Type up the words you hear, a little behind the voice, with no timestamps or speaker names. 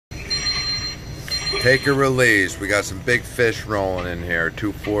Take a release. We got some big fish rolling in here.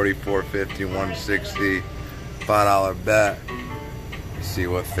 240, 450, 160, $5 bet. Let's see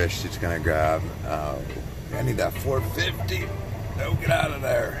what fish she's gonna grab. I need that 450. No, get out of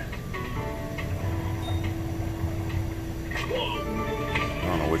there. I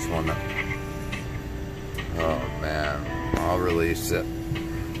don't know which one. Oh man, I'll release it.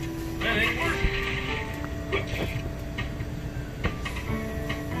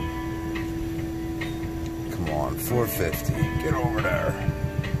 Come on, 450. Get over there.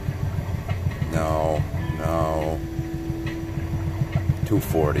 No, no.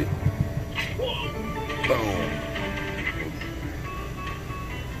 240. Boom.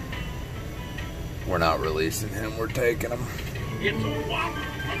 We're not releasing him, we're taking him. It's a whopper.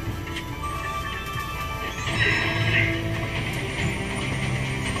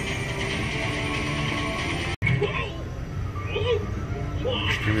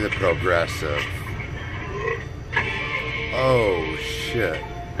 Give me the progressive. Oh shit.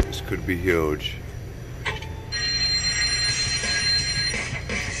 This could be huge.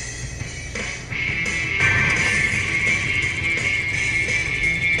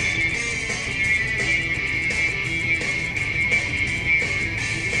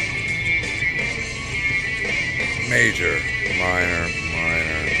 Major, minor.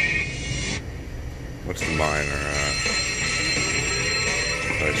 What's the minor at?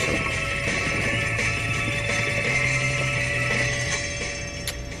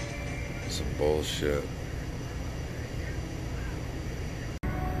 Some bullshit.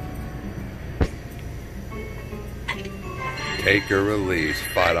 Take or release,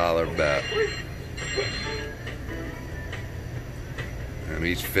 $5 bet. And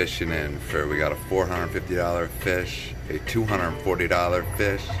each fishing in for, we got a $450 fish, a $240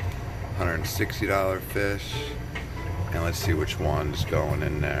 fish, $160 fish, and let's see which one's going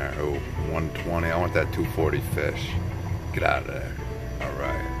in there. Oh, 120. I want that 240 fish. Get out of there. All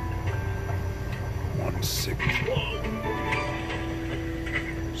right. 160.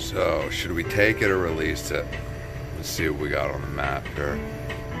 So, should we take it or release it? Let's see what we got on the map here.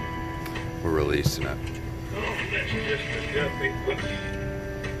 We're releasing it. Oh, that's just a guppy.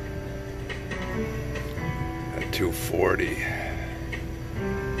 At 240.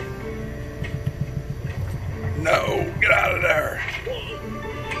 No, get out of there.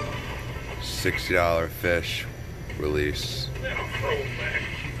 $60 fish, release.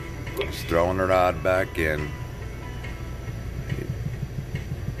 Just throwing the rod back in.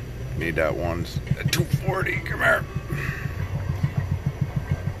 Need that one at 240. Come here.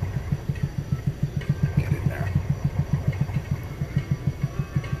 Get in there.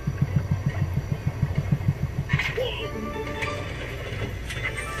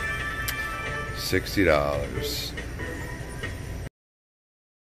 $60.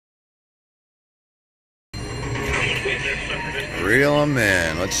 Reel them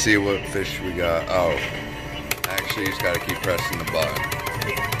in. Let's see what fish we got. Oh, actually, you just got to keep pressing the button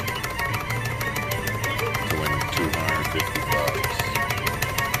to win $250.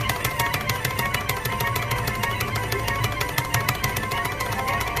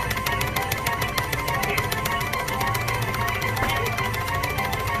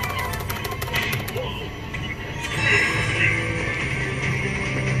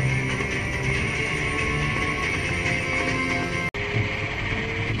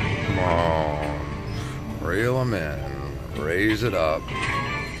 Reel them in, raise it up.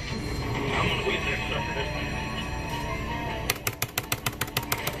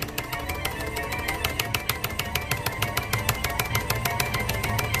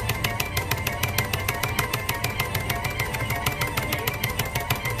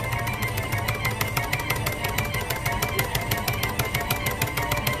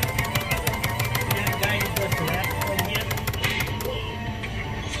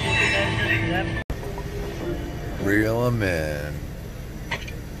 Reel them in.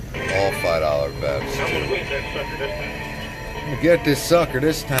 All $5 bets too. Get this sucker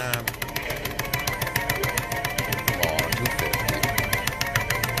this time. Come on,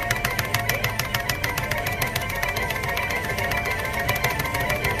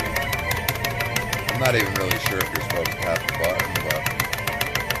 250. I'm not even really sure if you're supposed to tap the button, but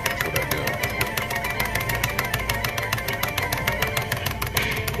that's what I do.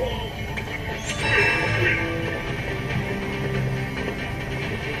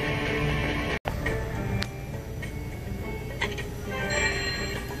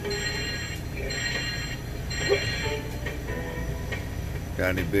 Got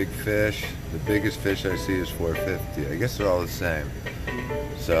any big fish? The biggest fish I see is 450. I guess they're all the same.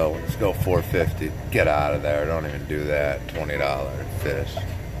 So let's go 450. Get out of there. Don't even do that. $20 fish.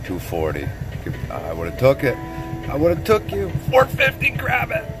 240. I would have took it. I would have took you. 450,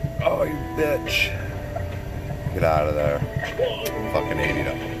 grab it. Oh, you bitch. Get out of there. Fucking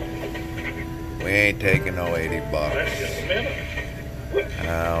 $80. We ain't taking no $80. That's just a minute.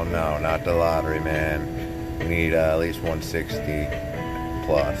 Oh no, not the lottery, man. We need at least 160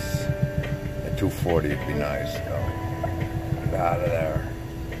 plus. At 240 would be nice, though. Get out of there.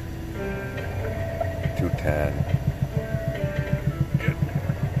 210.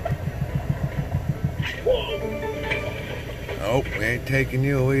 Nope, we ain't taking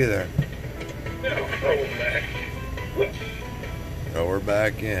you either. Now throw it back. Throw her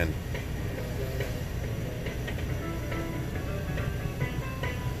back in.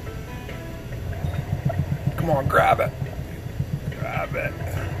 Come on, grab it. Grab it.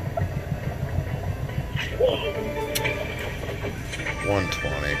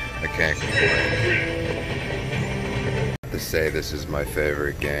 120. I can't complain. To say this is my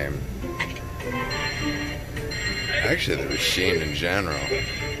favorite game. Actually, the machine in general.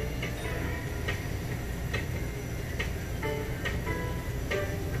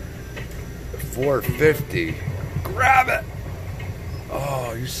 $450. Grab it.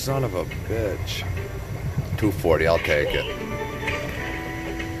 Oh, you son of a bitch. $240. I'll take it.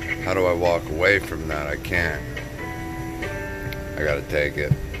 How do I walk away from that? I can't. I gotta take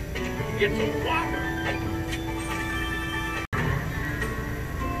it. It's a whopper.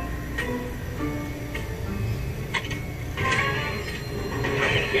 I'm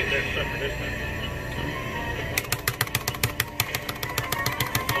gonna get that sucker this time.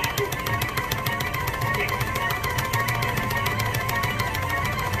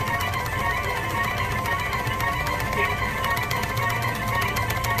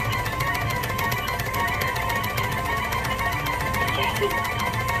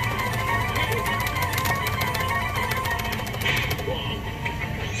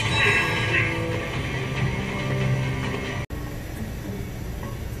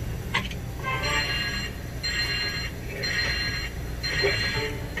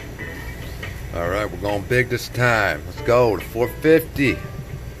 Alright, we're going big this time. Let's go to 450.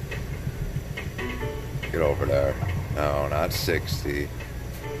 Get over there. No, not 60.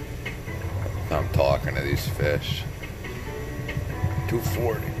 I'm talking to these fish.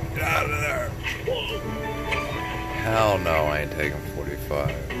 240. Get out of there. Hell no, I ain't taking 45.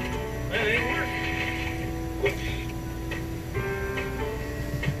 That ain't working.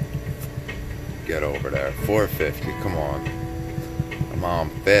 Get over there. 450. Come on. Come on,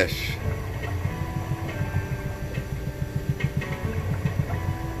 fish.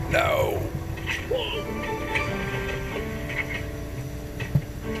 No.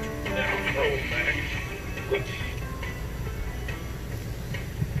 Now throw it back.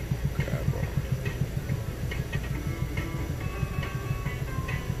 Grab one.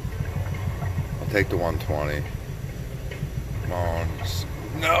 I'll take the 120. Come on.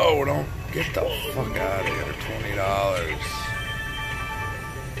 No, don't get the fuck out of here. $20.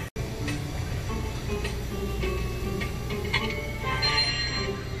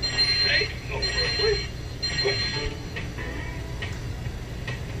 Hey, over.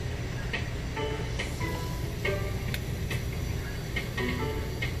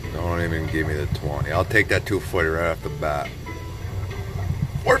 Don't even give me the 20. I'll take that 240 right off the bat.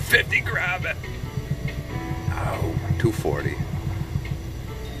 450, grab it. Oh, 240.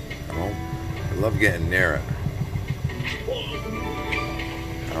 Oh, I love getting near it.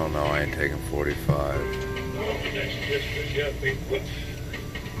 I don't know, I ain't taking 45. Oh, that's just a guppy.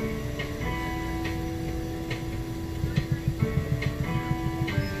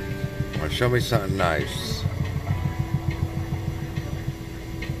 Well, show me something nice.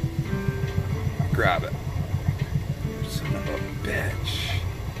 Grab it. Son of a bitch.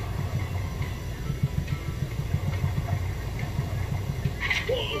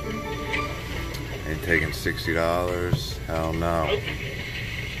 Ain't taking $60. Hell no.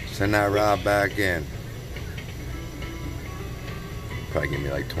 Send that rod back in. Probably give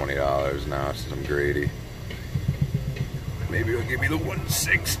me like $20 now since I'm greedy. Maybe he'll give me the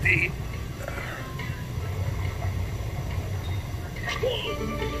 160.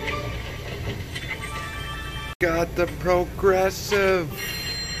 Got the progressive.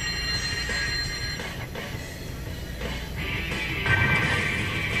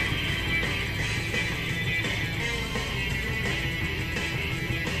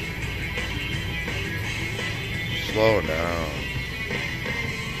 Slow down.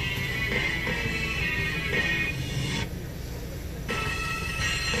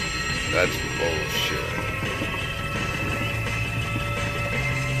 That's bullshit.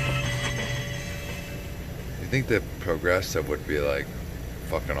 You think the progressive would be like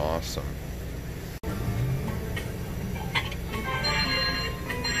fucking awesome?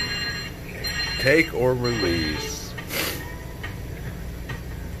 Take or release.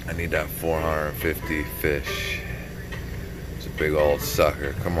 I need that 450 fish. It's a big old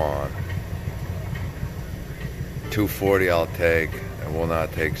sucker. Come on. 240 I'll take. I will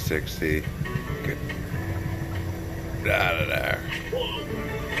not take 60. Get out of there.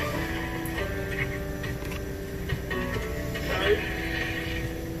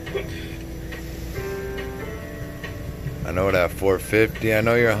 I know that 450. I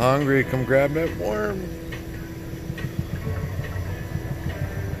know you're hungry. Come grab that worm.